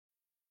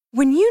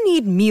When you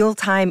need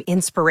mealtime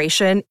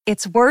inspiration,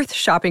 it's worth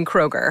shopping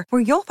Kroger,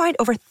 where you'll find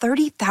over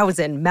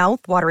 30,000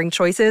 mouth-watering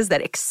choices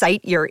that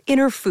excite your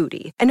inner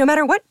foodie. And no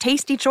matter what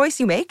tasty choice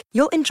you make,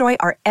 you'll enjoy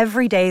our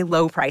everyday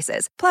low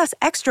prices, plus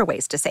extra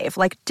ways to save,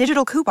 like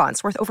digital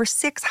coupons worth over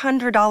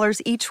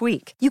 $600 each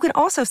week. You can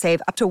also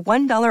save up to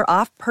 $1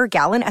 off per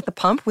gallon at the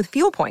pump with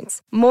fuel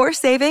points. More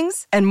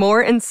savings and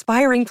more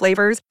inspiring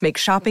flavors make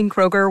shopping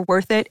Kroger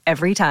worth it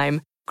every time.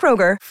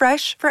 Kroger,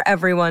 fresh for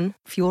everyone.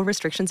 Fuel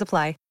restrictions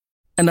apply.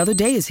 Another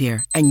day is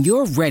here, and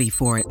you're ready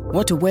for it.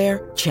 What to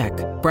wear? Check.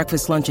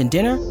 Breakfast, lunch, and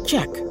dinner?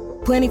 Check.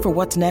 Planning for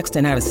what's next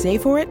and how to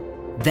save for it?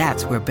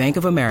 That's where Bank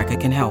of America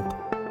can help.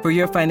 For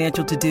your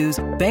financial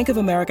to-dos, Bank of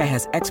America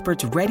has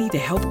experts ready to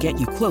help get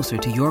you closer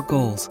to your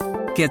goals.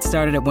 Get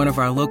started at one of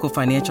our local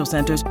financial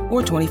centers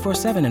or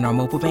 24/7 in our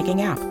mobile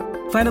banking app.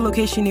 Find a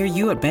location near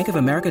you at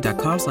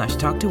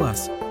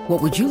bankofamerica.com/talktous.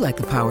 What would you like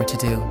the power to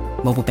do?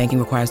 Mobile banking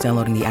requires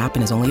downloading the app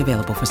and is only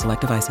available for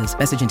select devices.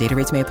 Message and data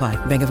rates may apply.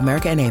 Bank of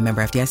America N.A.,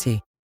 member FDIC.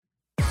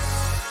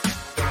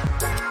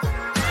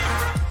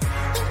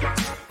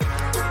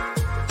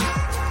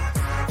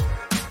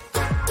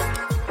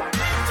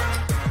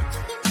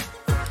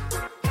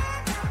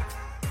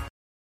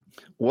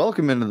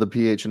 Welcome into the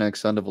PHNX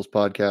Sun Devils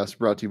podcast,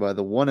 brought to you by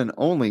the one and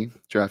only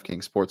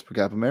DraftKings Sportsbook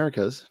app,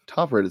 America's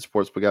top-rated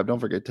sportsbook app. Don't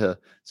forget to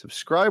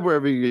subscribe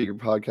wherever you get your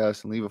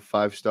podcast and leave a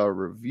 5-star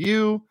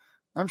review.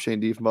 I'm Shane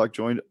Diefenbach,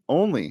 joined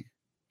only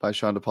by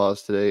Sean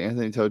DePaz today.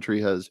 Anthony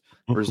Totri has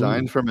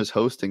resigned from his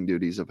hosting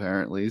duties,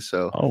 apparently.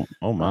 So,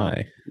 oh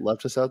my,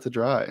 left us out to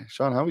dry.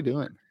 Sean, how are we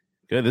doing?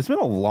 Good. It's been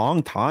a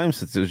long time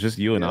since it was just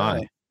you and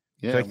I.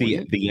 Yeah, it's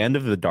like the end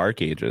of the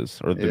Dark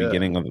Ages or the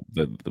beginning of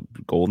the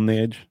Golden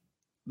Age.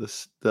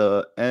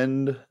 The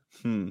end.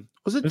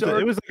 Was it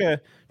dark? It was like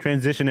a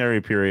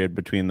transitionary period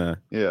between the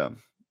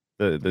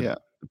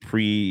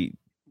pre.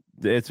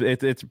 It's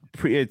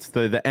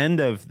the end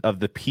of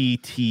the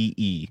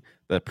PTE,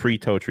 the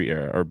pre-Totri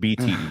era, or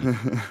BTE.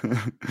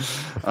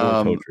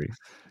 Totri.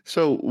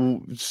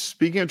 So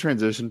speaking of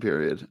transition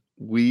period,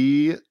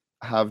 we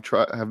have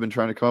been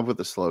trying to come up with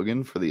a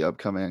slogan for the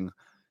upcoming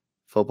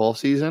football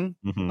season.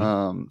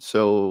 Mm-hmm.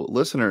 So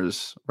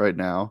listeners right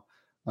now,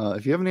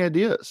 if you have any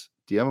ideas,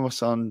 DM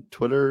us on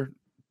Twitter,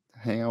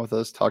 hang out with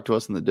us, talk to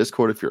us in the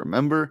Discord if you're a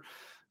member,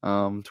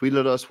 tweet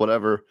at us,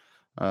 whatever.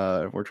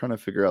 We're trying to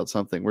figure out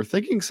something. We're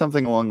thinking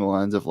something along the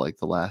lines of like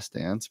The Last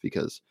Dance,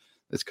 because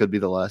this could be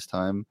the last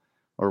time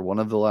or one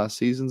of the last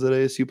seasons that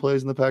ASU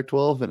plays in the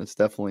Pac-12, and it's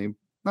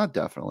not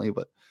definitely,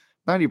 but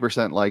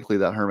 90% likely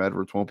that Herm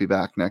Edwards won't be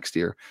back next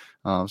year.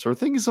 So we're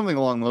thinking something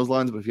along those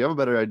lines, but if you have a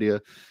better idea,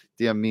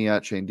 DM me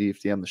at Shane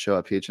Deef, DM the show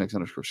at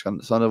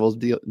PHNX_Sun Devils,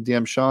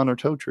 DM Sean or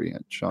Totri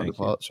at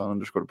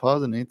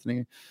Sean_DePaz and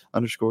Anthony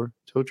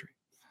 _Totri.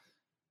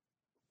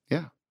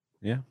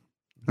 Yeah.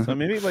 So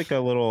maybe like a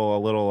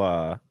little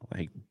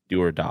like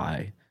do or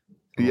die.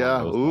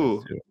 Yeah.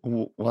 Ooh.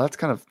 Well, that's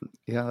kind of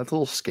that's a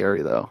little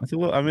scary though. It's a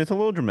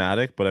little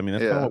dramatic, but I mean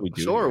that's kind of what we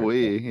do. So are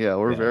we. Yeah,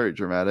 we're very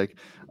dramatic.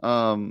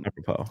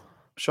 Apropos.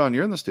 Sean,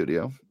 you're in the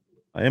studio.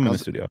 I am in the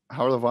studio.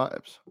 How are the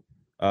vibes?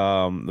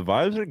 The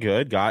vibes are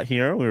good. Got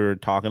here. We were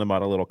talking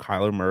about a little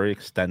Kyler Murray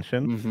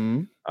extension.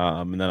 Mm-hmm.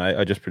 And then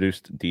I just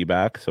produced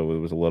D-back, so it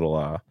was a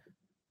little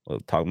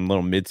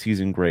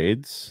mid-season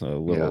grades,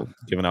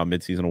 giving out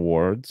mid-season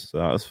awards. So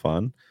that was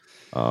fun.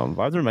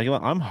 Vibes are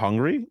immaculate. I'm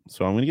hungry,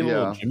 so I'm gonna get a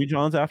little Jimmy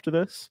John's after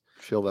this.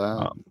 Feel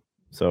that.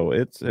 So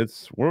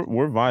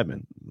we're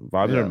vibing.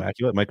 Vibes are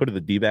immaculate. Might go to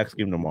the D-backs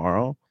game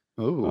tomorrow.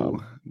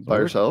 Oh, by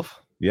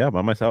yourself? Yeah,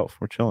 by myself.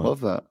 We're chilling.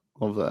 Love that.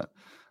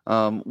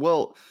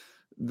 Well,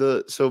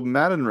 so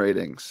Madden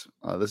ratings.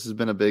 This has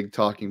been a big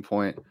talking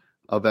point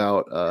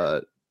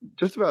about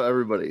just about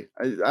everybody.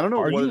 I don't know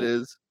what it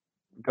is.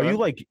 Are you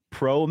like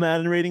pro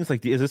Madden ratings?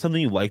 Like, is this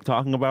something you like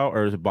talking about,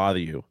 or does it bother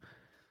you?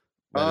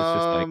 That it's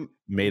just like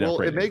made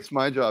up. It makes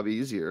my job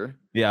easier.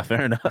 Yeah,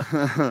 fair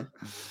enough.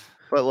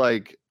 But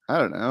like, I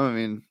don't know. I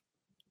mean,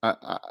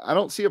 I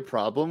don't see a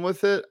problem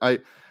with it.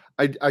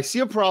 I see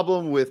a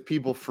problem with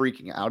people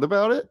freaking out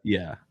about it.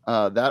 Yeah.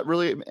 That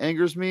really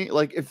angers me.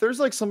 Like, if there's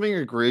like something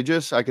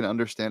egregious, I can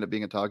understand it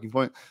being a talking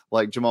point.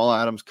 Like Jamal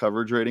Adams'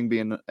 coverage rating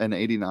being an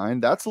 89.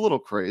 That's a little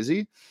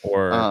crazy.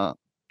 Or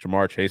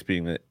Jamar Chase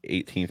being the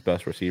 18th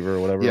best receiver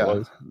or whatever it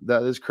was.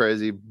 That is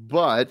crazy.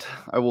 But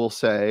I will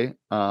say,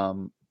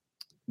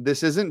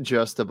 this isn't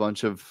just a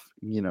bunch of,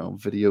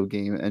 video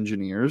game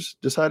engineers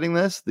deciding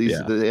this.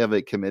 They have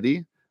a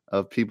committee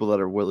of people that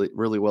are really,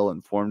 really well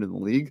informed in the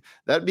league.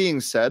 That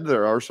being said,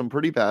 there are some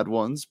pretty bad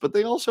ones, but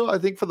they also, I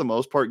think for the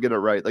most part, get it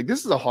right. Like,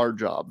 this is a hard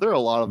job. There are a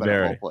lot of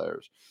NFL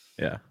players.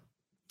 Yeah.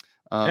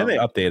 And they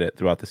update it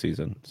throughout the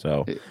season.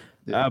 So,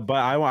 but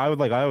I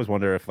always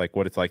wonder if like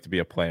what it's like to be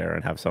a player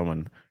and have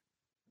someone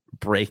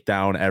break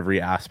down every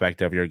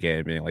aspect of your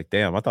game, being like,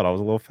 damn, I thought I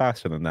was a little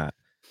faster than that.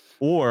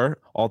 Or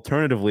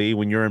alternatively,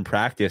 when you're in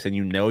practice and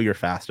you're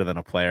faster than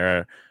a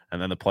player,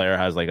 and then the player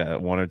has like a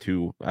 1 or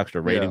 2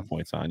 extra rating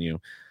points on you,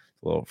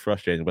 it's a little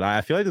frustrating. But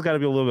I feel like there's got to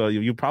be a little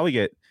bit. You probably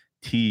get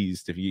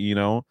teased if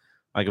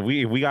like if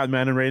we got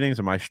Madden ratings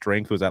and my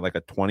strength was at like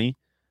a 20,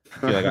 I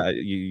feel like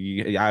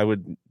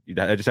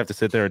I just have to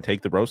sit there and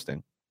take the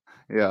roasting.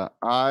 Yeah,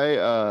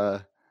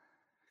 I've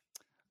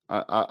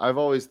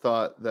always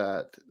thought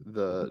that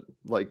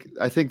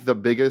I think the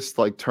biggest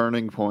like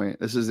turning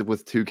point, this is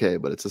with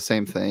 2K, but it's the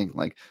same thing.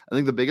 Like I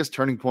think the biggest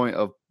turning point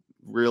of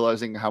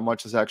realizing how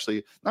much this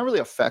actually not really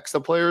affects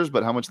the players,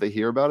 but how much they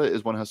hear about it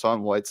is when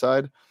Hassan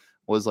Whiteside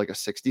was like a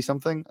 60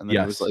 something. And then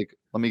it was like,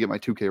 let me get my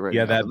 2K right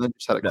now. And then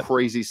just had a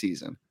crazy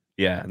season.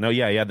 Yeah. No,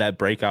 yeah, that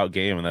breakout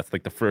game. And that's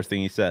like the first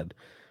thing he said.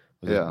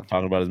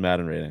 Talking about his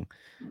Madden rating.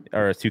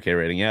 Or his 2K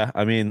rating, yeah.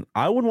 I mean,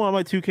 I would want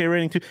my 2K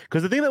rating too,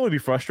 because the thing that would be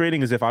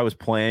frustrating is if I was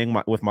playing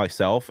with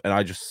myself and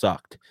I just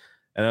sucked,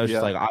 and I was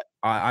just like,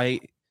 I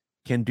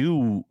can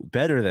do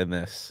better than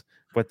this,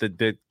 but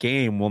the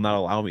game will not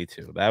allow me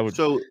to. That would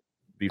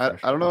be frustrating.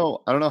 I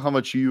don't know how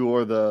much you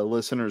or the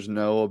listeners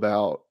know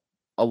about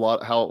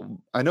how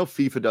I know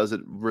FIFA does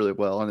it really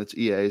well, and it's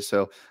EA,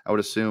 so I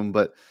would assume,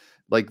 but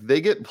like they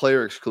get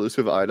player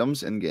exclusive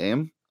items in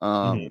game.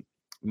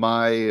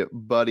 My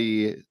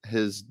buddy,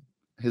 his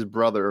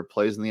brother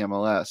plays in the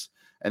MLS,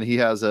 and he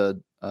has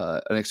an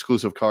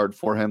exclusive card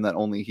for him that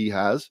only he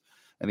has,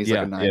 and he's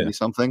like a 90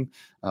 something.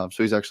 So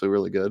he's actually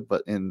really good,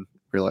 but in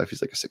real life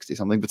he's like a 60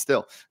 something. But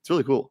still, it's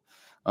really cool.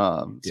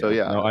 So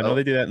no, I know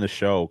they do that in the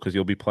show, because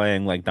you'll be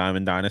playing like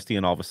Diamond Dynasty,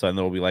 and all of a sudden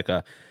there will be like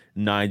a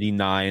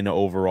 99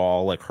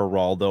 overall like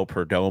Geraldo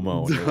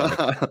Perdomo.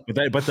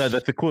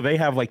 But the cool, they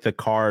have like the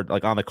card,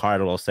 like on the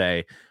card it'll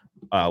say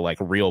like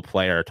real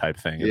player type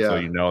thing, and so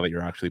you know that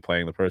you're actually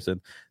playing the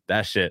person.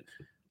 That shit,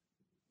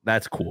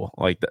 that's cool.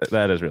 Like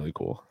that is really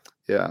cool.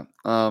 Yeah.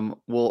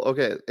 Well,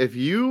 okay. If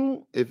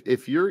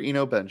you're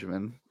Eno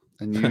Benjamin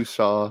and you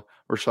saw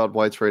Rachaad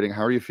White's rating,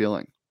 how are you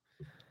feeling?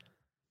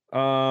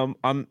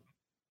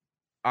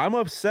 I'm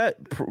upset,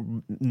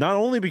 not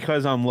only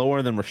because I'm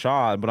lower than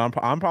Rachaad, but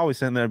I'm probably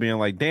sitting there being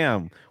like,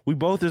 damn, we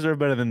both deserve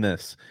better than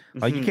this.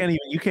 Like you can't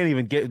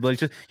even get like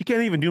just you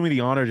can't even do me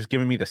the honor just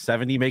giving me the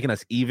 70, making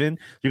us even.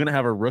 You're gonna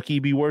have a rookie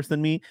be worse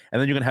than me, and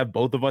then you're gonna have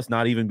both of us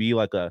not even be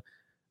like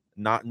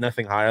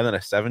nothing higher than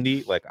a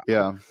 70. Like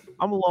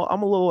I'm a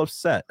little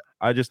upset.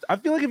 I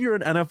feel like if you're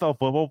an NFL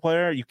football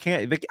player, you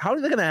can't. How are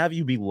they gonna have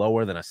you be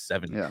lower than a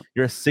 70? Yeah.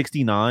 You're a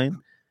 69.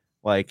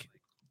 Like.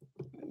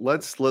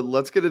 Let's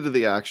get into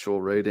the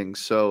actual rating.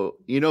 So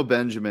Eno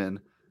Benjamin,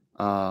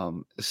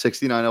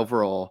 69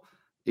 overall,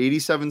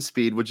 87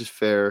 speed, which is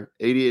fair,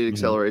 88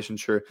 acceleration,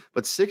 sure,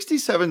 but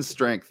 67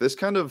 strength. This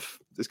kind of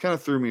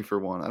threw me for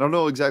one. I don't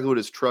know exactly what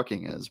his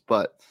trucking is,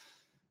 but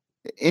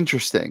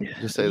interesting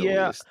to say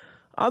the least.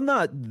 I'm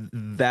not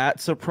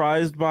that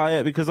surprised by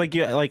it, because I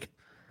feel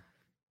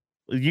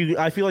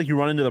like you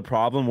run into the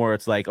problem where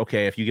it's like,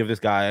 okay, if you give this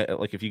guy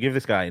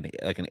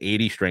an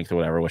 80 strength or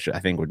whatever, which I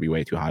think would be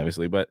way too high,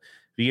 obviously, but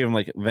if you give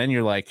him then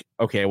you're like,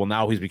 okay, well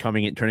now he's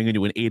turning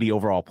into an 80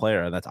 overall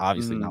player, and that's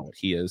obviously not what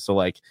he is. So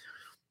like,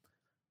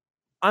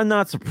 I'm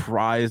not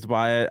surprised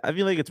by it. I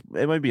feel like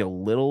it might be a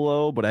little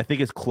low, but I think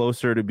it's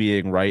closer to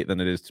being right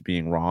than it is to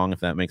being wrong,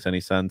 if that makes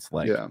any sense.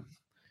 Like,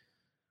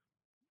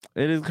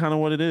 it is kind of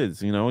what it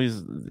is. You know,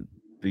 he's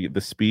the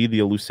speed, the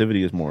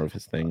elusivity is more of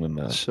his thing than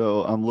that.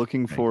 So I'm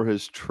looking for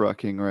his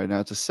trucking right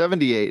now. It's a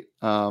 78.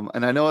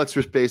 And I know it's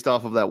just based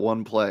off of that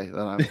one play that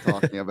I'm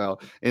talking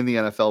about in the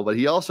NFL, but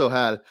he also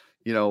had,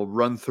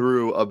 run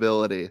through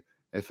ability,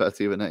 if that's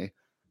even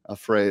a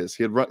phrase.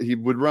 He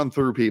would run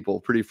through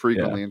people pretty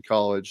frequently in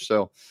college.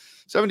 So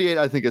 78,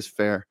 I think, is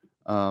fair.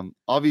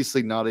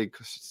 Obviously not a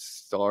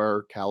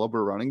star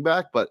caliber running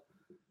back, but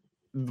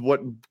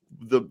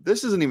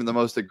this isn't even the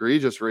most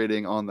egregious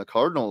rating on the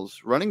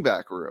Cardinals running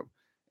back room.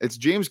 It's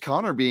James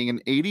Conner being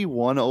an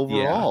 81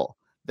 overall.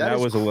 That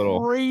was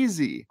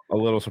crazy. A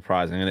little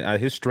surprising.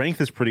 And his strength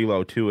is pretty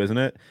low too, isn't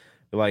it?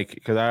 Like,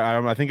 because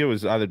I think it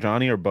was either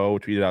Johnny or Bo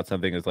tweeted out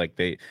something. It's like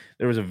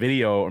there was a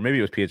video, or maybe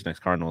it was PHNX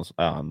Cardinals.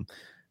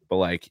 But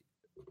like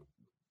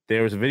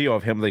there was a video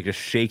of him like just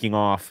shaking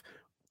off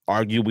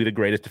arguably the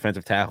greatest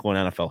defensive tackle in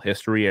NFL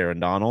history, Aaron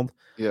Donald.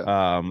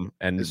 Yeah.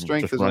 And his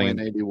strength is only an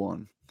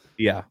 81.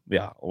 Yeah,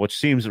 which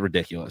seems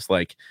ridiculous.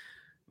 Like,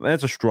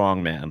 that's a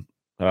strong man.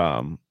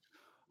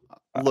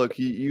 Look,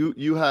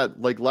 you had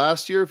like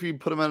last year, if you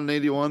put him at an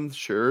 81,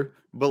 sure,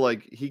 but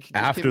like he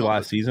after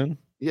last season,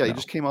 he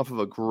just came off of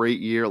a great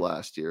year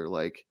last year.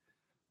 Like,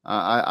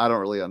 I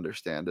don't really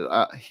understand it.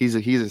 He's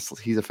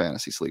a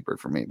fantasy sleeper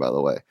for me, by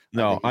the way.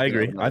 No, I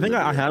agree. I think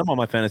I had him on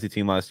my fantasy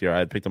team last year. I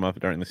had picked him up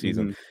during the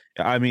season.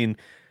 I mean,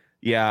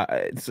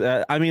 it's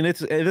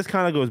this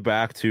kind of goes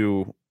back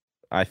to,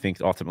 I think,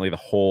 ultimately the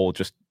whole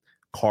just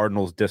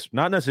Cardinals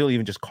not necessarily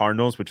even just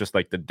Cardinals, but just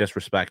like the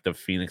disrespect of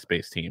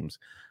Phoenix-based teams.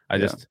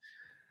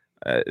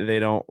 They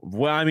don't.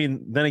 Well, I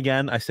mean, then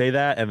again, I say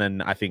that, and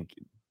then I think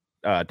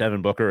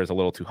Devin Booker is a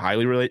little too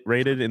highly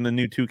rated in the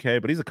new 2K,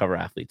 but he's a cover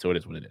athlete, so it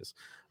is what it is.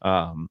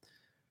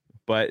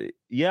 But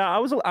yeah, I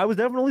was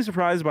definitely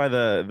surprised by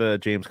the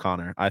James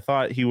Conner. I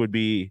thought he would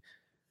be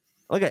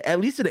like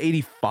at least an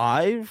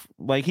 85.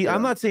 Like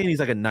I'm not saying he's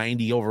like a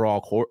 90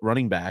 overall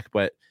running back,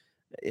 but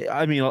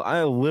I mean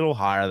a little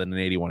higher than an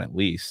 81 at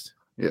least.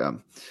 Yeah.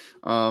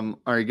 All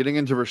right, getting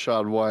into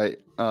Rachaad White.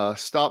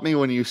 Stop me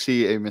when you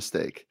see a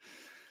mistake.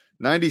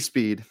 90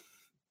 speed,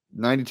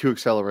 92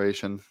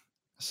 acceleration,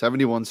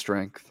 71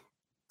 strength,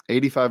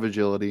 85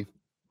 agility,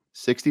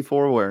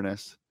 64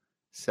 awareness,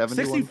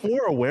 71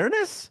 64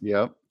 awareness?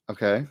 Yep.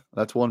 Okay.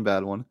 That's one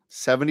bad one.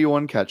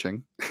 71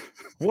 catching.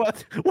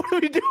 What are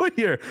we doing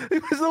here? He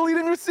was the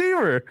leading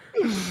receiver.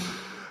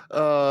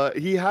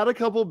 He had a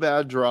couple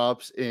bad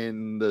drops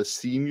in the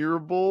Senior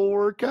Bowl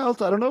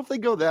workouts. I don't know if they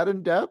go that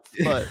in depth,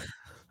 but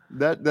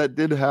that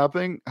did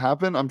happen.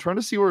 I'm trying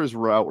to see where his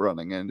route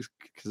running is,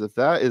 because if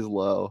that is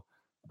low,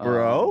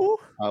 bro,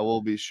 I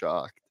will be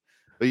shocked.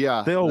 But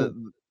yeah,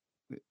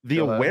 the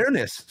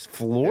awareness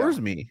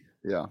floors me.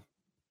 Yeah.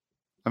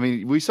 I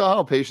mean, we saw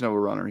how patient of a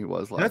runner he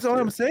was last year. That's all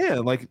I'm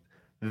saying. Like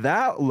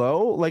that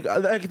low, like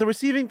the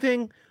receiving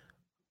thing,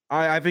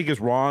 I think is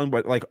wrong,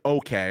 but like,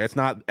 okay, it's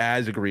not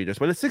as egregious.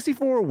 But a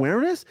 64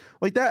 awareness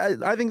like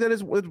that, I think that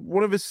is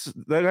one of his.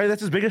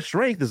 That's his biggest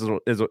strength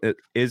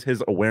is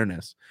his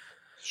awareness.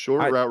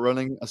 Short route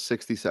running a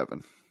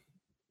 67.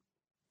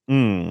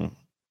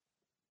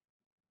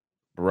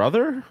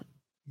 Brother.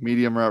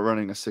 Medium route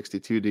running a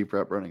 62. Deep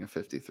route running a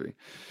 53.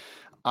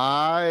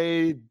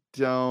 I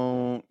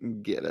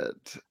don't get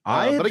it.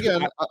 But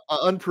again,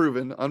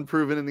 unproven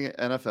in the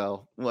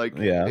NFL. Like,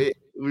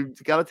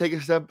 we've got to take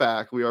a step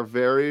back. We are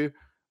very,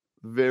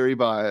 very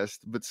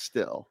biased, but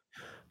still.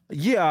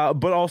 Yeah,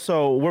 but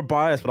also we're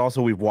biased, but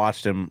also we've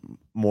watched him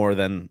more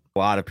than a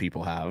lot of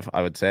people have,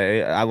 I would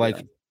say. I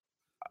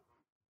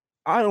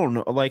don't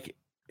know. Like,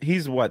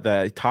 he's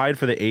tied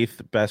for the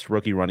 8th best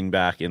rookie running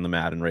back in the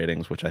Madden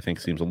ratings, which I think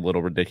seems a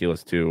little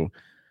ridiculous too.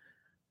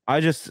 I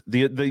just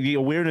the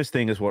awareness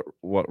thing is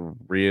what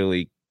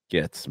really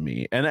gets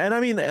me, and I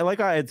mean,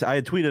 like I had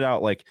tweeted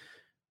out, like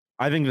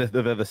I think that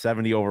the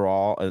 70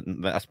 overall,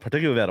 and that's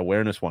particularly that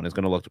awareness one, is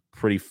going to look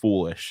pretty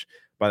foolish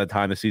by the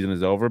time the season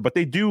is over. But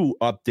they do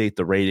update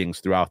the ratings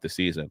throughout the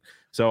season,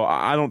 so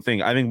I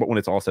think when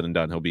it's all said and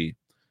done, he'll be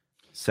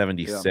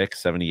 76,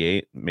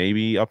 78,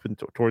 maybe up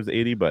towards the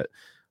 80. But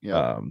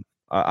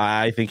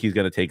I think he's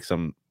going to take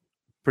some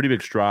pretty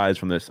big strides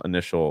from this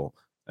initial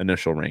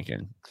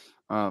ranking.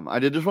 I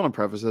did just want to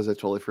preface this. I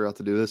totally forgot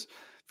to do this.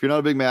 If you're not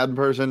a big Madden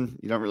person,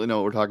 you don't really know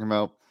what we're talking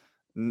about.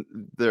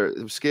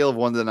 The scale of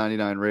 1 to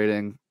 99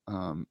 rating.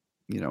 Tom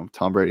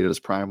Brady at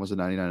his prime was a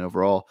 99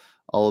 overall.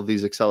 All of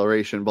these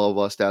acceleration, blah,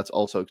 blah, blah stats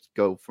also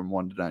go from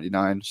 1 to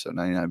 99. So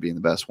 99 being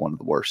the best, 1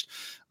 the worst.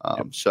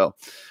 So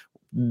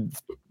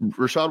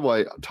Rachaad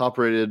White, top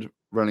rated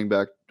running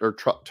back or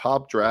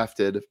top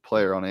drafted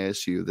player on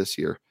ASU this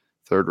year,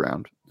 3rd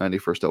round,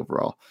 91st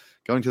overall.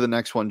 Going to the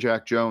next one,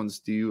 Jack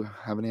Jones. Do you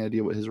have any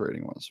idea what his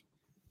rating was?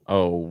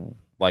 Oh,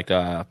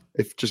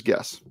 if just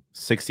guess.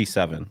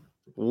 67.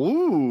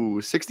 Ooh,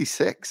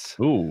 66.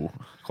 Ooh,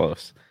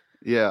 close.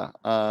 Yeah.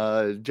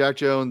 Jack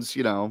Jones,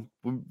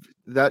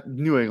 that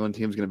New England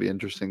team is going to be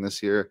interesting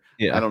this year.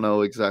 Yeah. I don't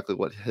know exactly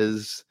what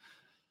his,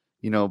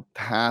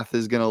 path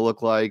is going to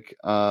look like.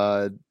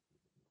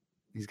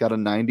 He's got a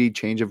 90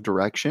 change of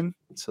direction,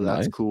 so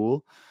that's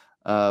cool.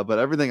 But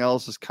everything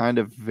else is kind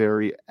of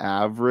very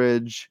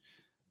average.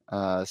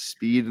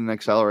 Speed and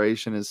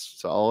acceleration is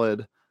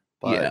solid.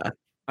 But,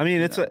 I mean,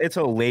 it's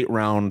a late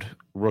round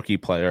rookie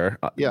player.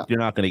 You're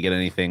not going to get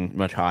anything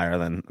much higher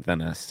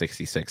than a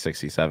 66,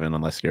 67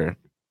 unless you're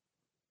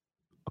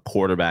a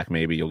quarterback.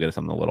 Maybe you'll get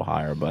something a little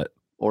higher,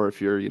 or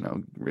if you're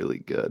really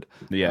good.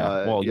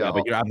 But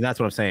that's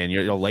what I'm saying.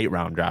 You're a late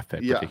round draft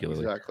pick,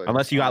 particularly. Exactly.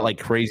 Unless you got like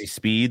crazy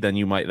speed, then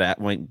that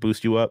might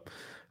boost you up.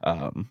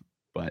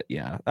 But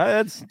yeah,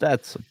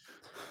 that's.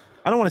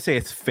 I don't want to say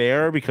it's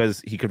fair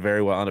because he could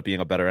very well end up being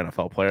a better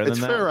NFL player than that.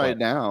 It's fair right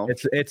now.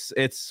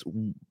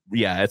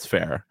 It's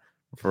fair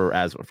for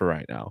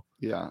right now.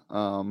 Yeah.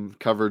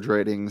 Coverage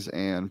ratings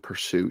and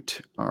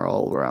pursuit are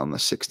all around the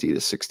 60 to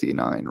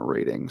 69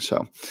 rating.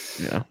 So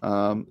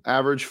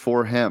average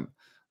for him.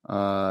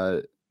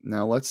 Now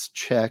let's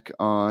check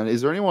on,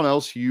 is there anyone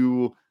else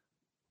you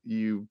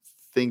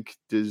think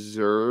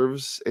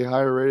deserves a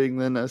higher rating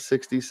than a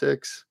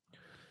 66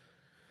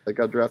 that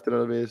got drafted out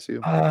of ASU?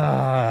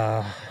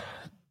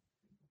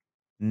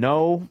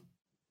 No.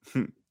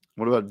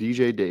 What about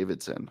DJ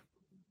Davidson?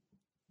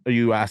 Are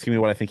you asking me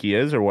what I think he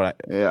is or what?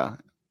 Yeah.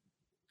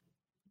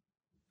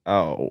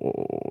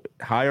 Oh,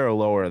 higher or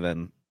lower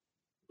than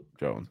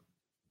Jones?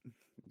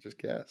 Just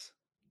guess.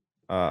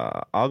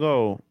 I'll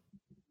go.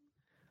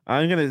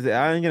 I'm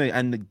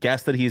gonna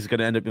guess that he's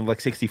gonna end up in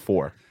like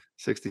 64.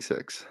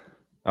 66.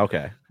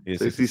 Okay.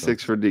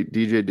 66 for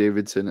DJ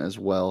Davidson as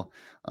well.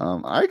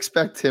 I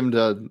expect him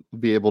to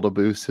be able to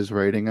boost his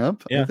rating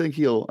up. Yeah. I think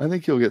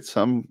he'll get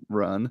some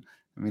run.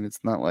 I mean,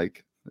 it's not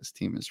like this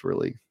team is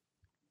really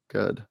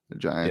good, the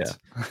Giants.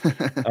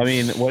 Yeah. I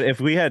mean, what if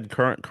we had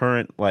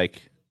current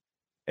like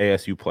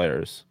ASU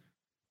players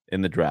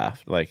in the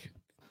draft, like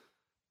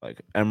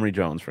Emory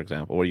Jones, for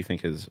example? What do you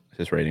think his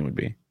rating would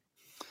be?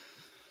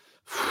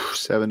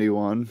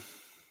 71.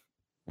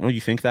 Oh,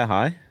 you think that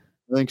high?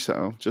 I think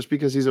so. Just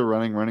because he's a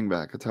running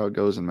back. That's how it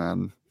goes in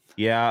Madden.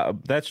 Yeah,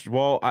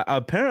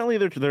 apparently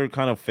they're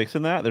kind of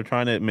fixing that. They're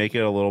trying to make it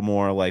a little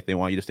more like they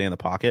want you to stay in the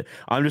pocket.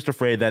 I'm just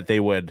afraid that they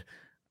would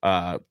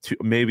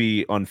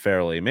maybe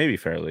unfairly, maybe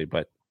fairly,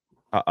 but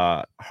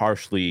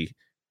harshly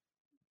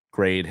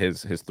grade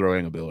his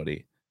throwing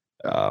ability.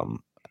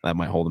 That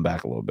might hold him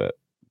back a little bit.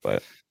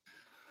 But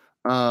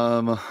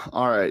all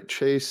right,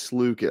 Chase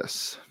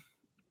Lucas.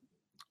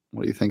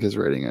 What do you think his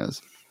rating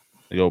is?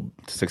 I go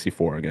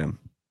 64 again.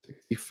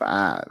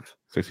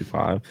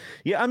 65.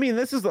 Yeah, I mean,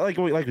 this is like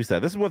we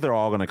said, this is what they're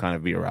all going to kind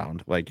of be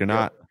around. Like you're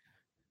not.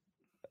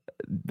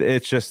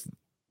 It's just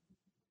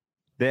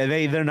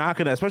they're not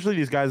going to, especially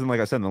these guys in, like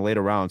I said, in the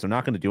later rounds, they're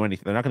not going to do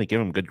anything. They're not going to give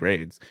them good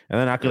grades, and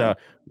they're not going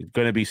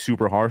to be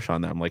super harsh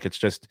on them. Like it's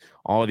just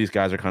all of these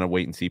guys are kind of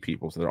wait and see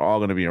people, so they're all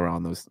going to be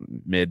around those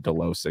mid to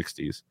low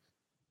 60s.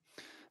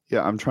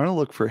 Yeah, I'm trying to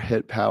look for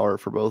hit power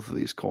for both of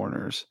these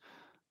corners.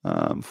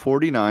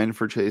 49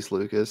 for Chase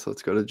Lucas.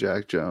 Let's go to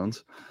Jack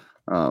Jones.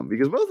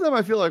 Because both of them,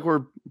 I feel like,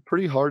 were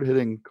pretty hard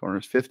hitting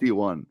corners.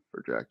 51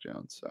 for Jack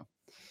Jones. So,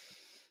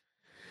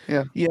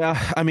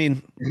 yeah. I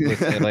mean,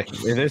 like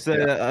there's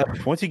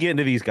once you get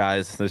into these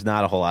guys, there's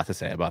not a whole lot to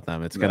say about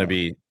them. It's going to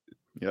be,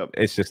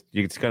 it's just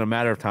it's going to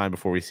matter of time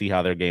before we see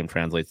how their game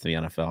translates to the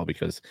NFL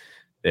because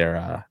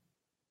they're,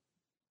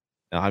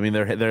 I mean,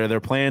 they're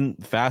playing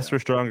faster,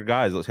 stronger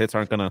guys. Those hits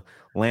aren't going to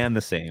land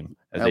the same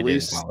as they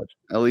did in college.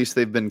 At least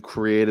they've been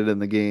created in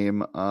the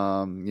game.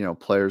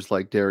 Players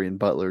like Darian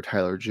Butler,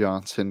 Tyler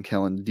Johnson,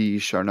 Kellen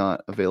Deesh are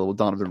not available.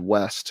 Donovan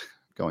West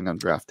going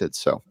undrafted.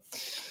 So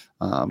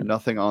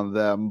nothing on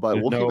them,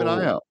 but we'll keep an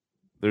eye out.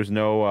 There's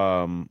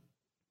no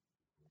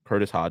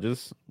Curtis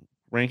Hodges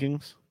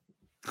rankings.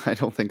 I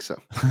don't think so.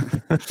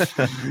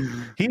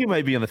 He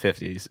might be in the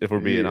 50s if we're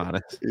being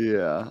honest.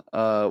 Yeah.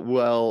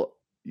 Well,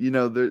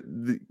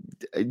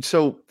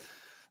 so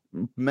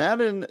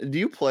Madden, do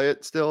you play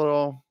it still at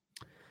all?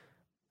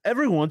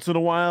 Every once in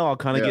a while, I'll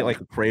kind of get like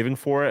a craving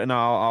for it, and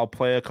I'll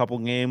play a couple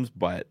games,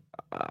 but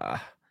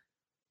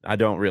I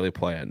don't really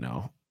play it,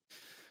 no.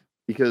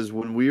 Because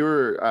when we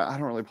were, I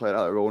don't really play it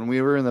either, but when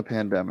we were in the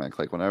pandemic,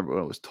 like whenever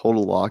it was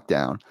total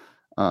lockdown,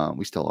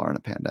 we still are in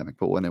a pandemic,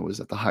 but when it was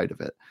at the height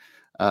of it,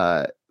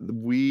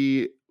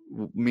 me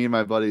and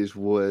my buddies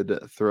would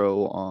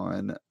throw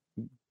on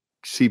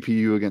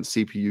CPU against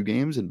CPU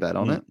games and bet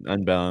on it.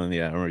 And bet on,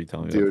 yeah, I remember you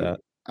telling me about that.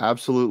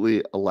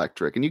 Absolutely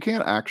electric. And you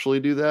can't actually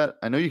do that.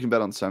 I know you can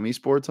bet on some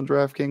esports on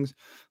DraftKings,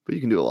 but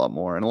you can do a lot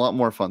more and a lot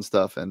more fun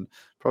stuff and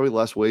probably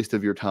less waste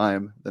of your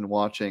time than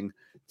watching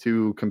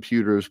two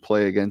computers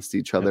play against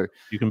each other.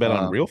 You can bet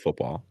on real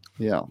football.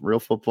 Yeah, real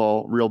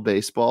football, real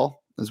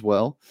baseball as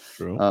well.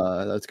 True.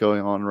 That's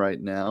going on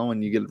right now,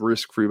 and you get a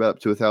risk-free bet up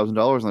to $1,000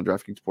 on the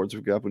DraftKings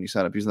Sportsbook app when you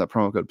sign up using that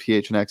promo code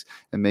PHNX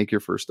and make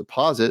your first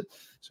deposit.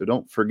 So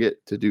don't forget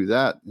to do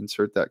that.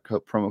 Insert that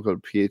promo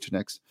code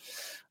PHNX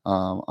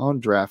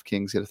on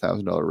DraftKings. Get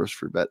 $1,000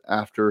 risk-free bet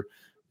after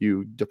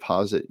you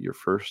deposit your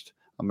first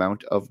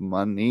amount of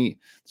money.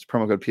 This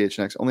promo code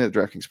PHNX only at the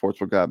DraftKings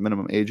Sportsbook app.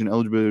 Minimum age and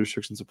eligibility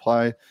restrictions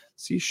apply.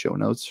 See show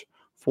notes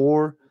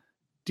for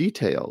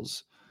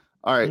details.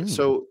 All right,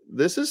 so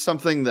this is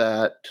something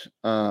that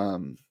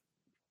Totri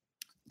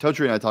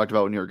and I talked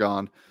about when you were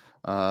gone.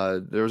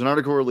 There was an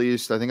article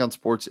released, I think, on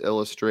Sports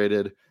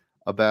Illustrated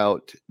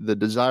about the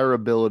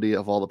desirability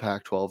of all the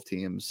Pac-12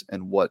 teams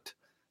and what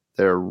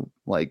they're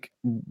like,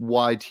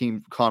 why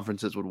team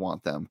conferences would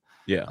want them.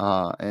 Yeah.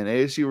 And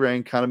ASU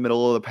ranked kind of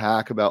middle of the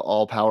pack about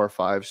all Power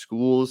 5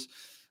 schools.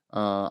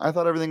 I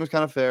thought everything was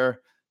kind of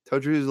fair.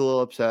 Totri was a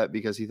little upset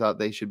because he thought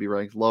they should be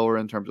ranked lower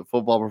in terms of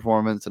football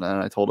performance. And then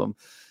I told him,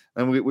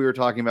 and we were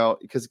talking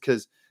about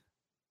because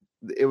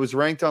it was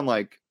ranked on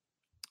like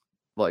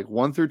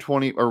 1 through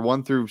 20 or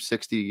 1 through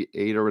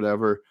 68 or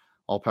whatever,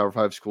 all Power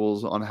 5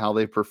 schools on how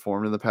they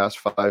performed in the past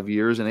 5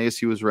 years. And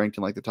ASU was ranked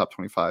in like the top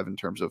 25 in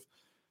terms of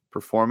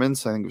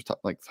performance. I think it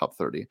was top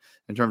 30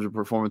 in terms of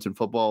performance in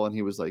football. And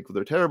he was like, well,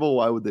 they're terrible.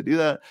 Why would they do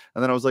that?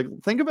 And then I was like,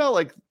 think about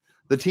like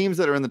the teams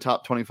that are in the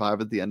top 25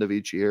 at the end of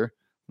each year.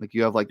 Like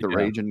you have like the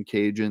Ragin'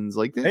 Cajuns.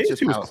 Like it's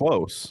ASU was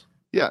close.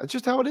 Yeah, it's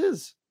just how it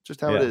is.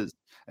 Just how it is.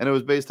 And it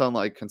was based on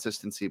like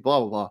consistency, blah,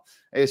 blah, blah.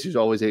 ASU's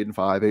always 8-5,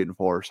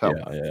 8-4. So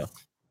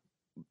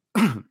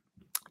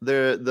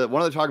the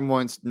one of the talking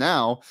points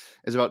now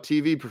is about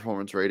TV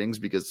performance ratings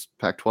because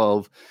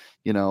Pac-12,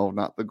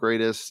 not the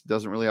greatest,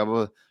 doesn't really have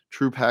a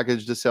true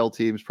package to sell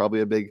teams.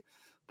 Probably a big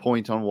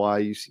point on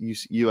why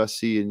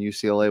USC and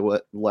UCLA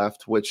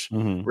left, which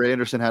Ray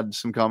Anderson had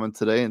some comments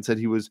today and said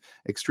he was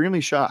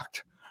extremely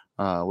shocked,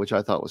 which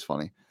I thought was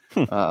funny.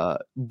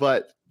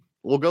 But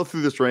we'll go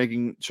through this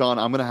ranking. Sean,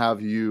 I'm going to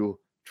have you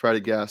try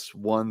to guess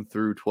 1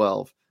 through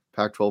 12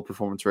 Pac-12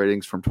 performance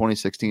ratings from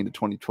 2016 to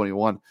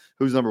 2021.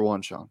 Who's number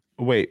 1, Sean?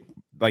 Wait,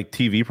 like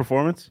TV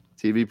performance?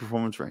 TV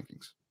performance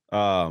rankings.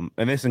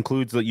 And this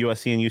includes the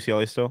USC and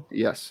UCLA still?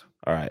 Yes.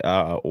 All right.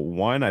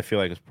 1, I feel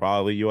like it's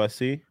probably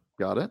USC.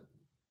 Got it.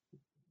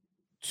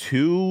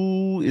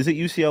 2, is it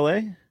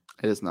UCLA?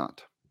 It is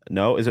not.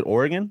 No, is it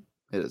Oregon?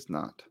 It is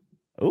not.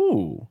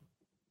 Ooh.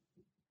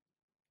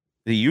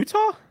 The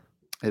Utah?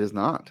 It is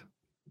not.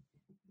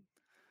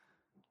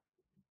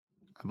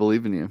 I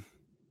believe in you.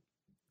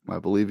 I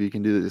believe you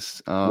can do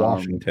this.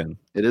 Washington.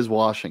 It is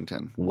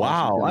Washington.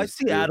 Wow. Washington I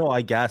Seattle,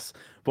 I guess.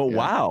 But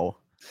wow.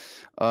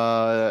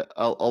 A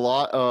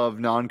lot of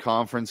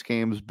non-conference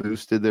games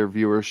boosted their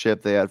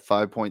viewership. They had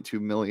 5.2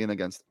 million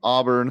against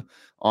Auburn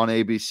on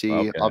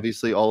ABC. Okay.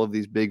 Obviously, all of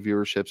these big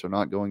viewerships are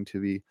not going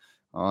to be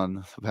on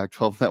the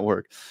Pac-12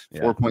 network.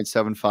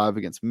 4.75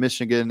 against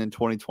Michigan in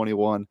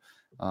 2021.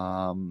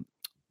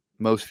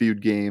 Most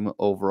viewed game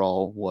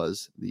overall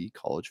was the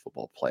college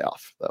football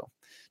playoff, though.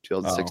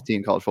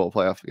 2016 college football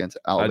playoff against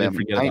Alabama,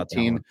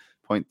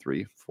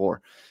 19.34.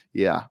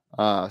 Yeah.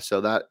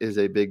 So that is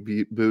a big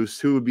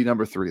boost. Who would be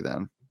number 3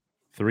 then?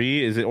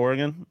 3, is it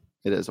Oregon?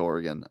 It is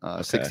Oregon.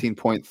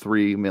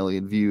 16.3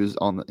 million views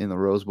in the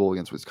Rose Bowl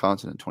against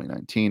Wisconsin in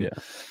 2019.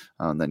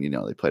 Then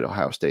they played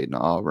Ohio State and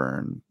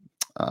Auburn.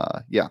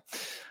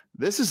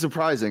 This is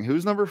surprising.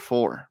 Who's number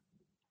 4?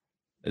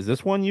 Is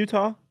this one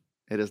Utah?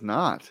 It is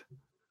not.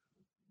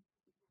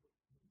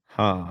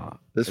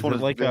 This one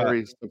is like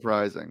very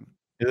surprising.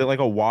 Is it like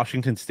a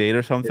Washington State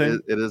or something?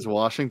 It is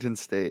Washington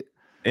State.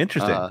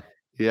 Interesting.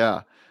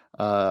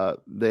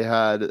 They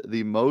had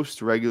the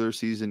most regular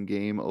season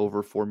game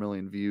over 4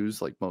 million views,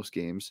 like most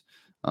games.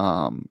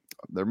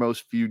 Their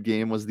most viewed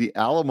game was the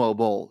Alamo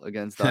Bowl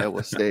against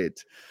Iowa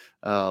State.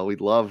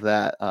 We'd love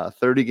that.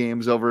 30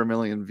 games over 1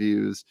 million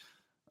views.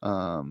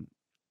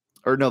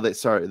 They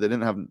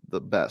didn't have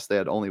the best. They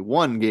had only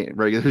one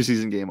regular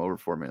season game over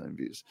 4 million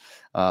views.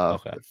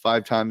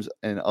 5 times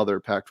in other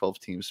Pac-12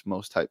 teams,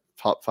 most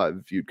top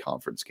 5 viewed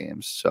conference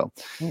games. So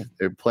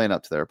they're playing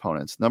up to their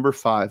opponents. Number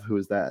 5, who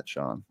is that,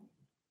 Sean?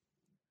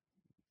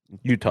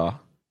 Utah.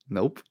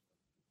 Nope.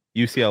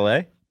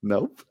 UCLA?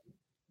 Nope.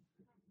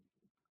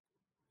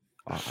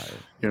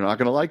 You're not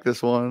going to like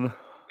this one.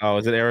 Oh,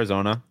 is it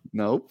Arizona?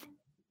 Nope.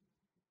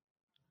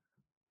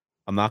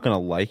 I'm not going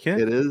to like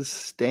it? It is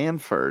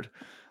Stanford.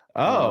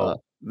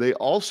 They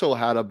also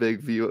had a big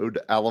viewed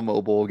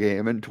Alamo Bowl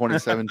game in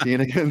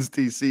 2017 against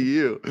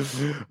TCU.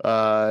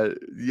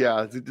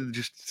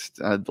 Just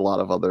a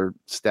lot of other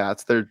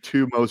stats. Their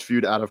 2 most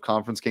viewed out of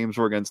conference games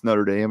were against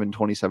Notre Dame in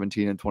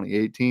 2017 and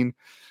 2018.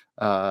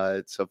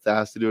 So if that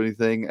has to do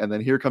anything. And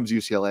then here comes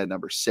UCLA at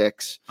number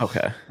 6.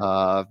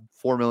 4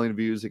 million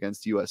views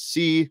against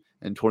USC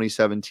in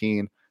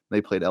 2017.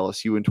 They played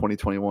LSU in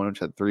 2021, which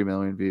had 3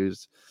 million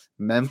views.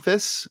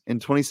 Memphis in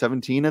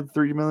 2017 had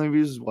 3 million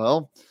views as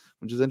well,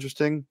 which is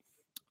interesting.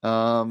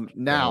 Now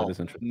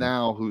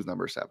who's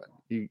number 7?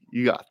 You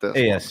got this.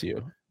 ASU.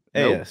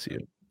 Nope. ASU.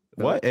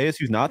 What? Nope.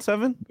 ASU's not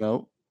 7?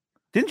 No.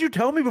 Didn't you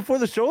tell me before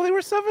the show they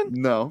were 7?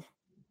 No.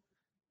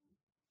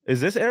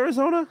 Is this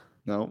Arizona?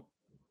 No.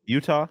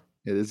 Utah?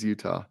 It is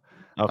Utah.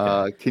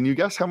 Okay. Can you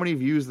guess how many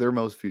views their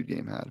most viewed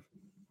game had?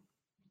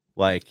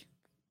 Like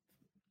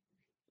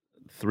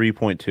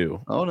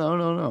 3.2. Oh,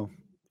 no.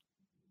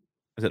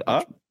 Is it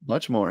up?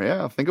 Much more,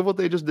 yeah. Think of what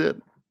they just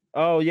did.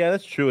 Oh, yeah,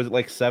 that's true. Is it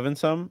like 7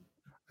 some?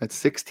 It's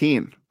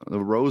 16. The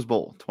Rose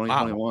Bowl,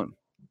 2021.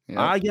 Wow.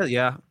 Yeah.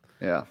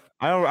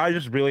 I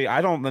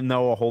don't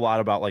know a whole lot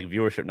about like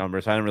viewership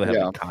numbers. I don't really have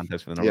any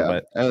context for the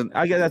number, but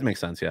I guess that makes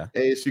sense. Yeah.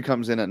 ASU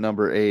comes in at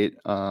number 8.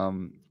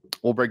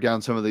 We'll break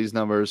down some of these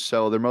numbers.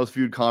 So their most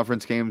viewed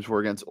conference games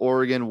were against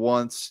Oregon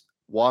once,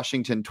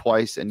 Washington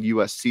twice, and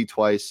USC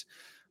twice.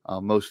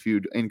 Most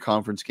viewed in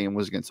conference game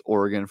was against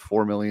Oregon,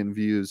 4 million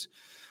views.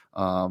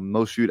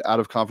 Most viewed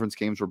out of conference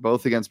games were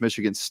both against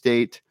Michigan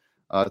State,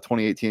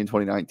 2018 and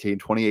 2019.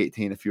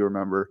 2018, if you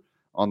remember,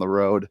 on the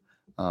road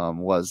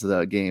was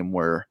the game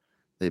where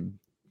they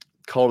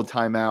called a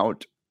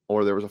timeout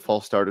or there was a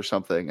false start or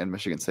something, and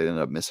Michigan State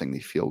ended up missing the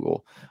field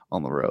goal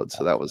on the road.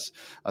 So that was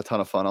a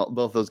ton of fun.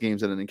 Both those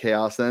games ended in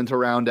chaos. And then to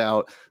round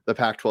out the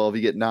Pac-12,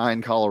 you get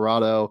 9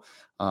 Colorado,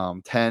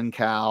 10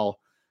 Cal,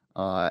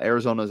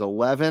 Arizona's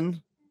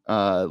 11.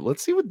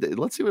 Let's see what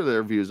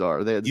their views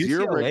are. They had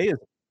UCLA is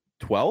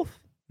 12th?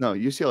 No,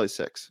 UCLA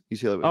 6.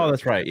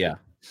 That's right. Yeah.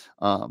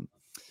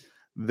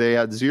 They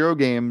had 0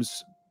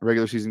 games,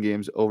 regular season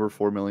games over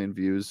 4 million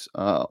views.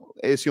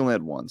 ASU only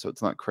had 1, so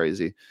it's not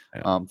crazy.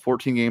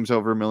 14 games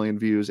over 1 million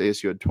views.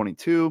 ASU had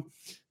 22.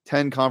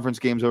 10 conference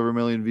games over 1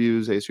 million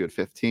views. ASU had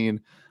 15.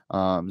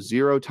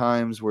 0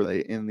 times were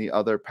they in the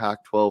other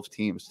Pac-12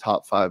 teams'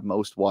 top 5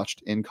 most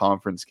watched in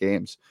conference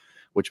games,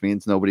 which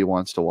means nobody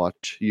wants to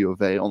watch U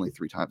of A. Only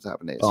 3 times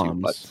happened to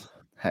ASU, but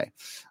hey.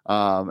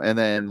 And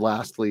then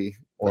lastly,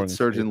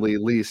 certainly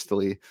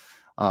leastly,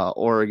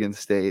 Oregon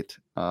State,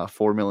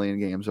 4 million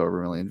games over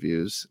 1 million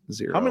views,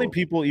 0. How many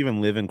people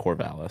even live in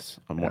Corvallis?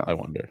 I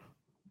wonder.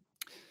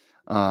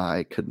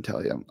 I couldn't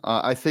tell you.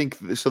 I think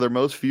so. Their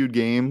most viewed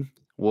game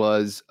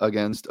was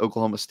against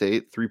Oklahoma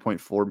State,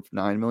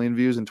 3.49 million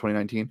views in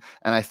 2019.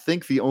 And I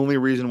think the only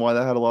reason why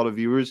that had a lot of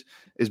viewers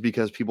is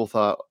because people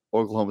thought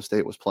Oklahoma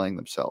State was playing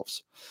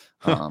themselves.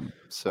 So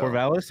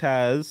Corvallis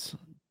has.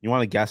 You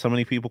want to guess how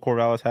many people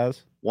Corvallis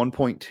has?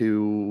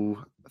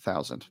 1.2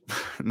 thousand.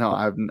 No,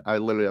 I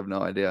literally have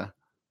no idea.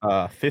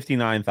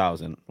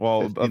 59,000.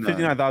 Well,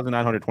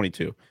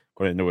 59,922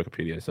 according to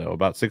Wikipedia. So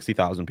about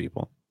 60,000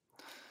 people.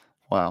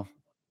 Wow.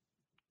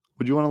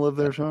 Would you want to live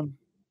there, Sean?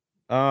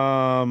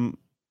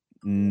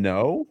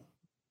 No.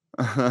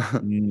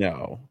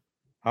 No.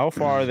 How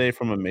far are they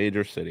from a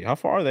major city? How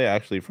far are they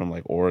actually from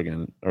like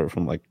Oregon or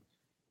from like?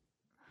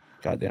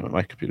 God damn it,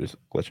 my computer's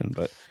glitching.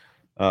 But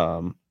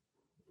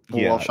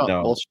yeah,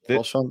 no.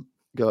 Sean,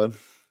 go ahead.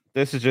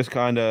 This is just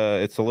kind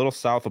of. It's a little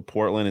south of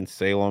Portland and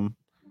Salem.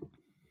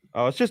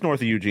 Oh, it's just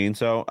north of Eugene.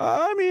 So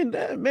I mean,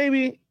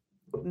 maybe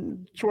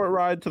short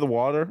ride to the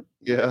water.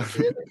 Yeah,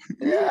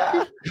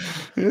 yeah.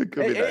 It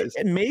could be nice.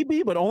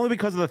 Maybe, but only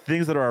because of the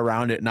things that are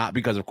around it, not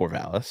because of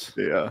Corvallis.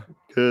 Yeah,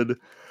 could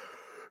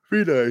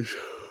be nice.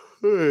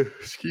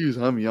 Excuse,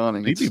 I'm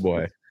yawning. Sleepy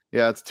boy.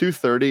 Yeah, it's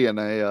 2:30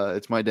 and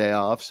it's my day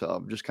off, so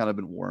I've just kind of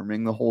been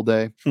worming the whole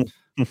day,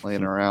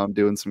 laying around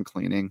doing some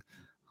cleaning.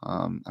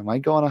 I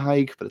might go on a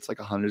hike, but it's like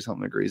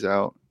 100-something degrees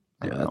out.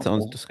 Yeah, that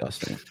sounds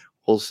disgusting.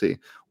 We'll see.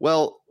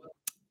 Well,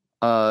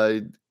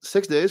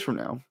 6 days from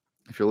now,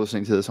 if you're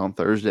listening to this on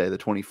Thursday, the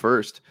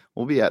 21st,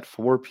 we'll be at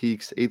Four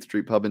Peaks 8th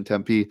Street Pub in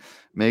Tempe.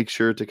 Make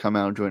sure to come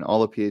out and join all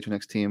the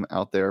PHNX team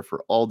out there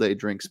for all-day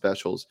drink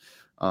specials.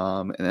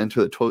 And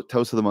enter the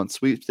Toast of the Month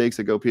sweepstakes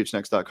at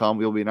gophnx.com.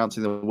 We'll be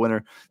announcing the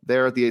winner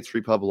there at the 8th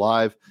Street Pub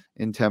live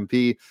in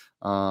Tempe.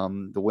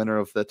 The winner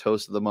of the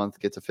Toast of the Month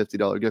gets a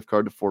 $50 gift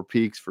card to Four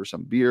Peaks for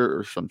some beer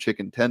or some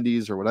chicken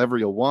tendies or whatever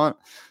you'll want.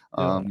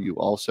 You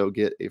also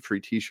get a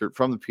free t-shirt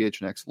from the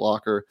PHNX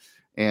locker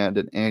and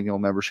an annual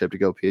membership to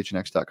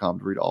gophnx.com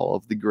to read all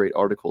of the great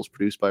articles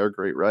produced by our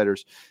great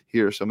writers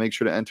here. So make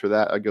sure to enter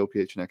that at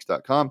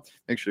gophnx.com.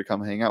 Make sure to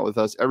come hang out with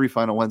us every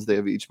final Wednesday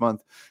of each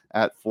month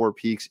at Four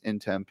Peaks in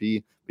Tempe.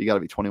 But you got to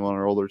be 21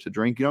 or older to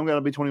drink. You don't got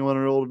to be 21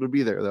 or older to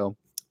be there, though.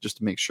 Just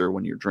to make sure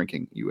when you're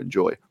drinking, you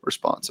enjoy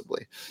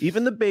responsibly.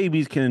 Even the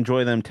babies can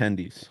enjoy them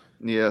tendies.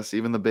 Yes,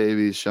 even the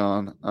babies,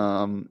 Sean.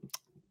 All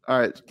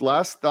right,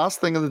 last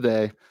thing of the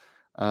day.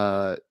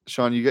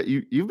 Sean,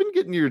 you've been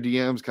getting your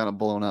DMs kind of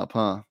blown up,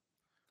 huh?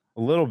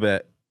 A little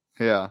bit.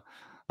 Yeah.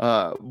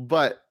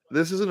 But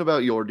this isn't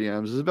about your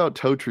DMs. This is about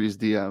Totree's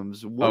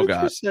DMs. What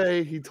did you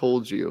say he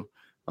told you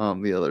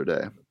the other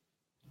day?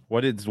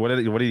 What did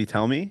he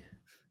tell me?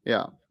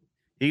 Yeah.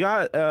 He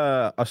got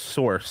a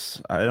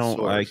source.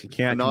 I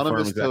can't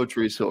anonymous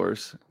Totree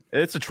source.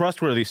 It's a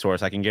trustworthy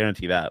source, I can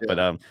guarantee that. Yeah.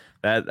 But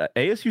that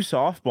ASU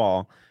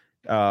softball,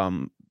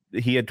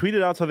 he had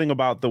tweeted out something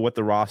about what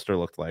the roster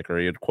looked like, or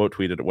he had quote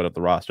tweeted what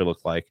the roster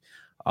looked like.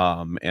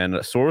 And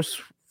a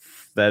source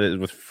that is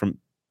with from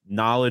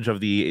knowledge of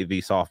the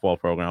softball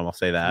program, I'll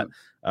say that,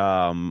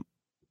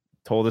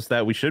 told us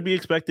that we should be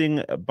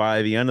expecting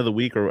by the end of the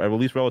week, or at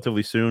least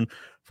relatively soon,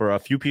 for a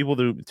few people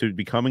to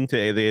be coming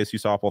to the ASU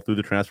softball through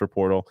the transfer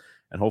portal,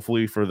 and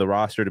hopefully for the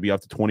roster to be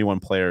up to 21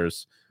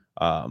 players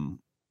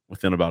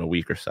within about a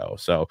week or so.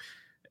 So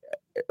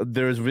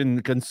there's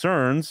been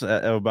concerns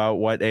about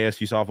what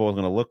ASU softball is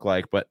going to look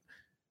like, but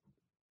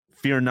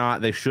fear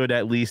not, they should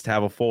at least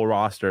have a full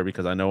roster,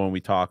 because I know when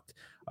we talked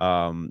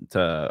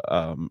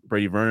to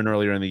Brady Vernon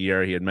earlier in the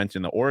year, he had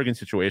mentioned the Oregon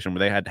situation where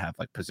they had to have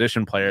like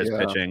position players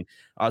pitching.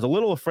 I was a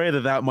little afraid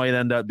that might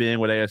end up being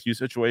what ASU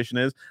situation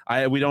is.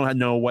 We don't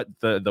know what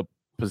the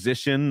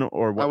position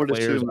or what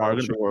players are going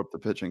to shore up the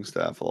pitching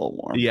staff a little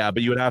more. Yeah,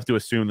 but you would have to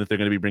assume that they're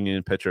going to be bringing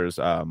in pitchers.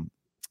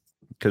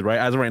 Because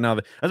as of right now,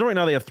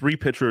 they have 3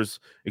 pitchers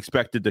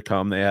expected to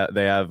come. They have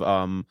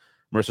Marissa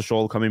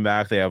Scholl coming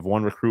back. They have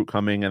 1 recruit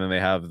coming, and then they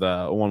have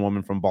the 1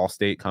 woman from Ball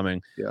State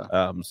coming.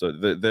 Yeah. So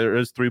there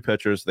is 3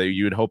 pitchers.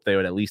 You would hope they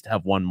would at least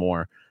have 1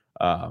 more.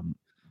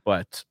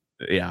 But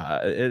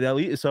yeah, at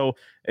least, so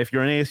if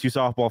you're an ASU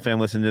softball fan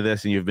listening to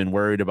this and you've been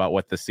worried about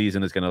what the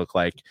season is going to look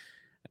like,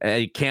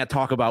 you can't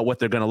talk about what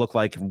they're going to look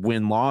like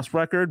win-loss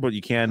record, but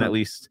you can at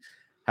least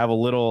have a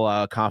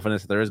little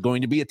confidence that there is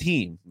going to be a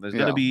team. There's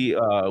going to be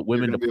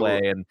women to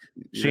play, and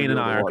Shane and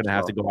I are going to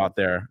have to go out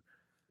there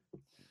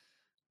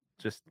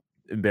just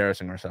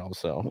embarrassing ourselves.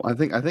 So I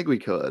think we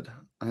could.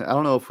 I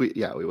don't know if we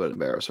would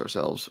embarrass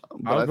ourselves.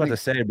 But I was about to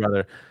say,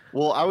 brother.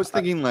 Well, I was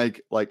thinking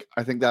like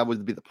I think that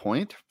would be the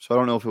point. So I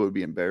don't know if it would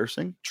be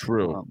embarrassing.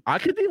 True. I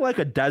could be like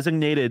a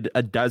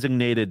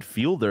designated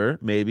fielder,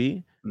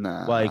 maybe.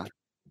 Nah. Like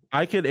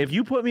I could, if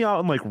you put me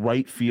out in like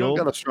right field. You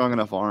don't got a strong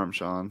enough arm,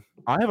 Sean.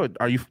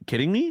 Are you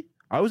kidding me?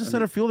 I was a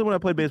center fielder when I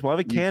played baseball. I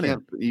have a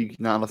cannon.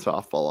 Not a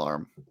softball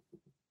arm.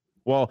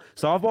 Well,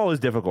 softball is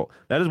difficult.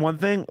 That is one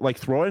thing. Like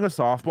throwing a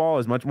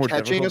softball is much more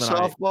catching difficult.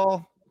 Catching a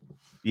softball?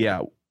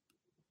 Yeah.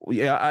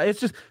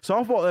 It's just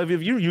softball.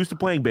 If you're used to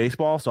playing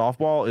baseball,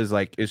 softball is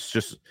like, it's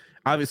just,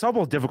 I mean,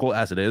 softball is difficult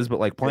as it is, but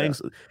like playing,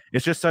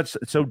 it's just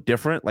so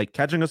different. Like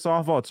catching a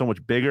softball, it's so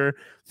much bigger.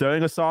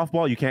 Throwing a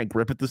softball, you can't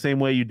grip it the same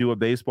way you do a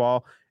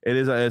baseball.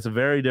 It's a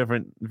very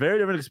different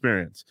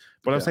experience.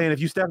 But I'm saying,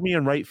 if you step me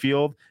in right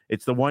field,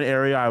 it's the one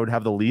area I would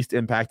have the least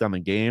impact on the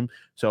game.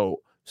 So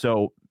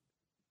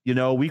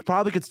we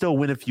probably could still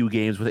win a few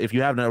games if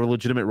you have a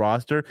legitimate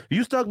roster. If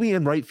you stuck me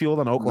in right field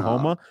on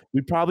Oklahoma,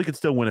 we probably could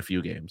still win a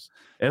few games.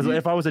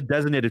 If I was a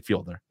designated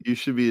fielder. You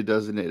should be a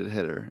designated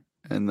hitter,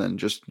 and then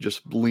just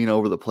lean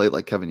over the plate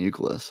like Kevin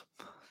Youkilis.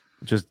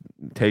 Just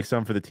take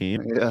some for the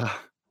team. Yeah,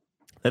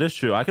 that is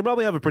true. I could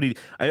probably have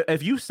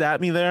if you sat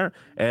me there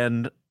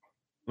and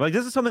Like,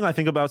 this is something I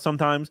think about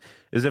sometimes,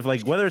 is if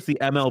like whether it's the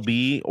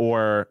MLB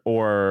or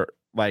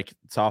like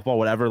softball,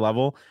 whatever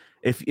level,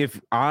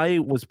 if I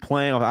was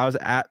playing, if I was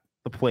at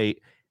the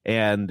plate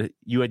and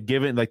you had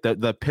given like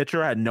the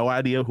pitcher had no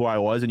idea who I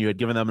was and you had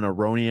given them an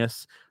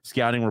erroneous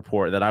scouting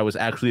report that I was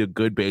actually a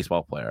good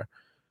baseball player,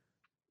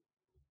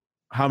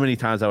 how many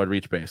times I would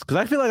reach base? Because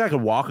I feel like I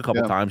could walk a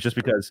couple times just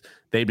because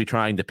they'd be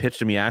trying to pitch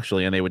to me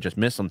actually, and they would just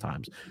miss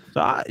sometimes.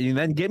 So and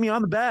then get me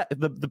on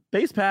the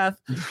base path.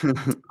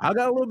 I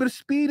got a little bit of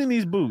speed in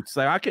these boots.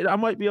 Like I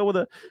might be able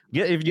to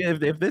get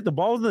if the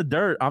ball's in the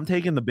dirt, I'm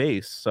taking the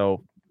base.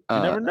 So you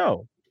never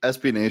know.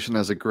 SB Nation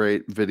has a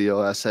great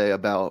video essay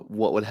about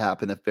what would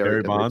happen if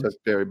Barry Bonds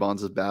took Barry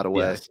Bonds' bat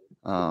away. Yes.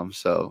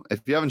 So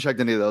if you haven't checked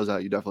any of those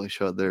out, you definitely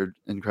should. They're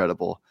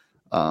incredible.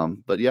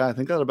 But yeah, I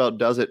think that about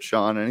does it,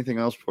 Sean. Anything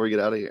else before we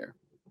get out of here?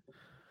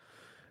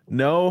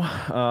 No.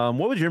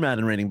 What would your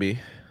Madden rating be?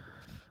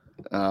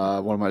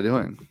 What am I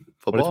doing?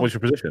 Football? What's your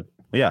position?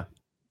 Yeah.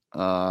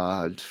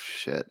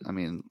 Shit. I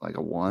mean, like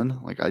a 1.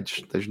 Like I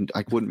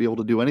wouldn't be able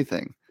to do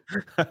anything.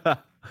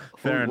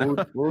 Fair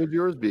enough. What would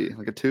yours be?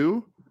 Like a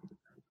 2?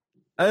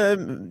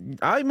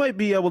 I might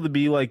be able to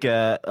be like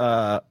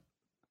a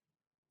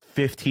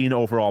 15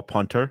 overall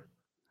punter.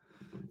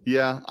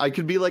 Yeah, I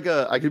could be like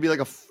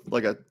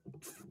a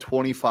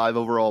 25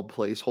 overall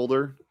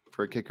placeholder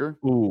for a kicker.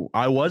 Ooh,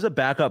 I was a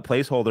backup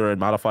placeholder in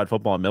modified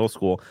football in middle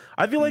school.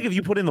 I feel like if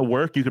you put in the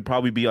work, you could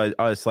probably be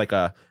like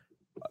a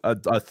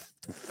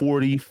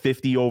 40,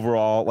 50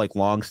 overall like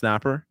long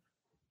snapper.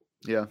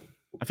 Yeah.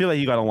 I feel like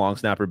you got a long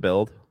snapper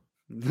build.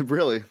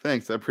 Really?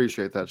 Thanks. I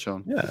appreciate that,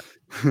 Sean. Yeah.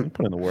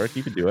 Put in the work.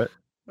 You could do it.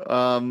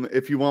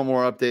 If you want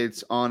more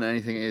updates on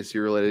anything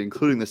ASU related,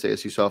 including this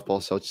ASU softball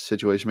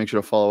situation, make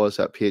sure to follow us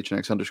at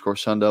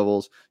PHNX_Sun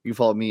Devils. You can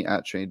follow me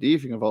at Shane D.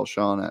 If you can follow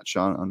Sean at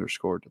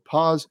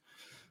Sean_DePaz.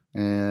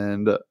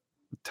 And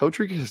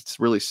Totri has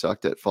really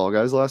sucked at Fall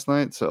Guys last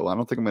night, so I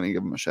don't think I'm going to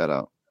give him a shout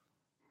out.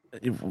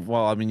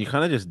 Well, I mean, you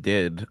kind of just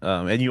did.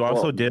 And you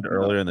also did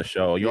earlier in the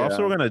show. You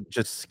also were going to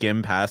just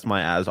skim past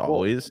my as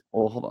always.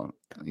 Well, hold on.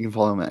 You can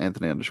follow him at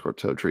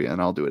Anthony_Totri,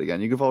 and I'll do it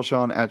again. You can follow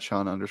Sean at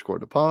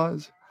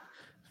Sean_DePaz.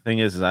 Thing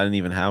is I didn't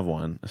even have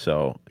one,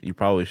 so you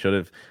probably should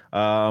have.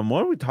 What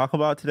did we talk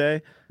about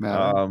today?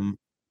 Madden.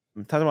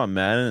 I'm talking about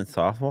Madden and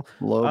softball.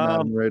 Low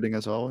Madden rating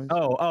as always.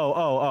 You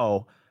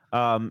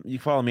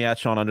follow me at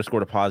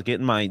Sean_DePaz.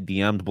 Getting my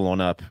DMs blown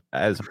up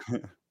as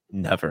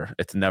never.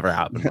 It's never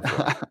happened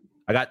before.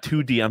 I got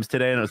 2 DMs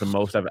today, and it was the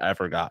most I've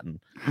ever gotten.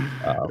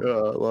 I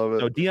love it.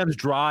 So DMs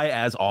dry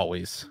as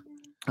always.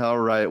 All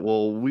right.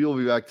 Well, we will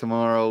be back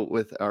tomorrow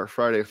with our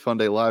Friday Fun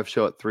Day live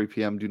show at 3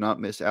 p.m. Do not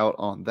miss out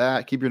on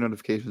that. Keep your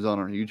notifications on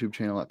our YouTube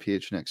channel at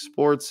PHNX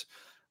Sports.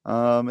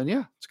 And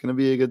yeah, it's going to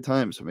be a good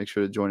time. So make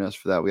sure to join us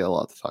for that. We got a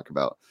lot to talk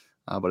about.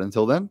 But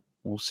until then,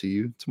 we'll see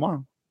you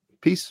tomorrow.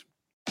 Peace.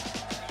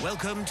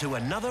 Welcome to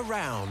another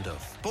round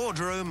of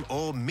Boardroom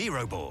or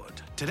Miro Board.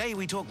 Today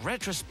we talk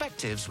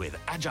retrospectives with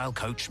Agile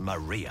coach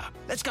Maria.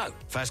 Let's go.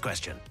 First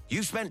question.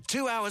 You've spent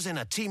 2 hours in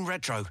a team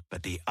retro,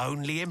 but the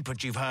only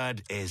input you've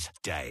heard is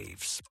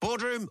Dave's.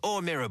 Boardroom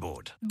or Miro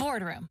Board?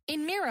 Boardroom.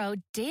 In Miro,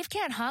 Dave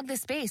can't hog the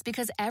space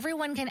because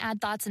everyone can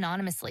add thoughts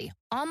anonymously,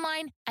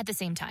 online at the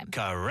same time.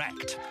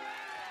 Correct.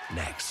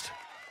 Next.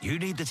 You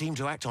need the team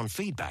to act on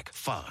feedback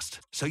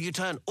fast, so you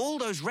turn all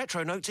those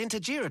retro notes into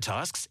Jira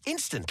tasks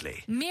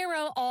instantly.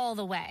 Miro all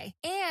the way.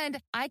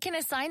 And I can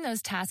assign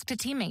those tasks to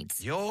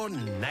teammates. You're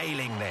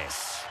nailing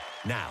this.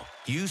 Now,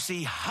 you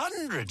see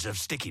hundreds of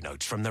sticky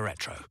notes from the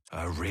retro.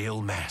 A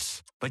real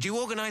mess. But you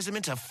organize them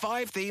into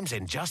 5 themes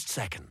in just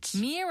seconds.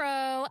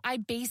 Miro, I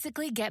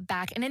basically get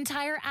back an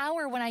entire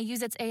hour when I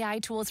use its AI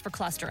tools for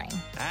clustering.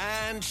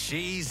 And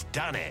she's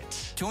done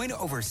it. Join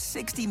over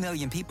 60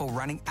 million people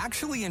running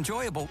actually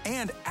enjoyable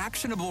and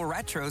actionable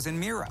retros in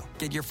Miro.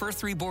 Get your first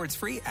 3 boards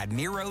free at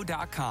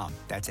Miro.com.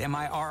 That's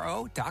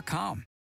Miro.com.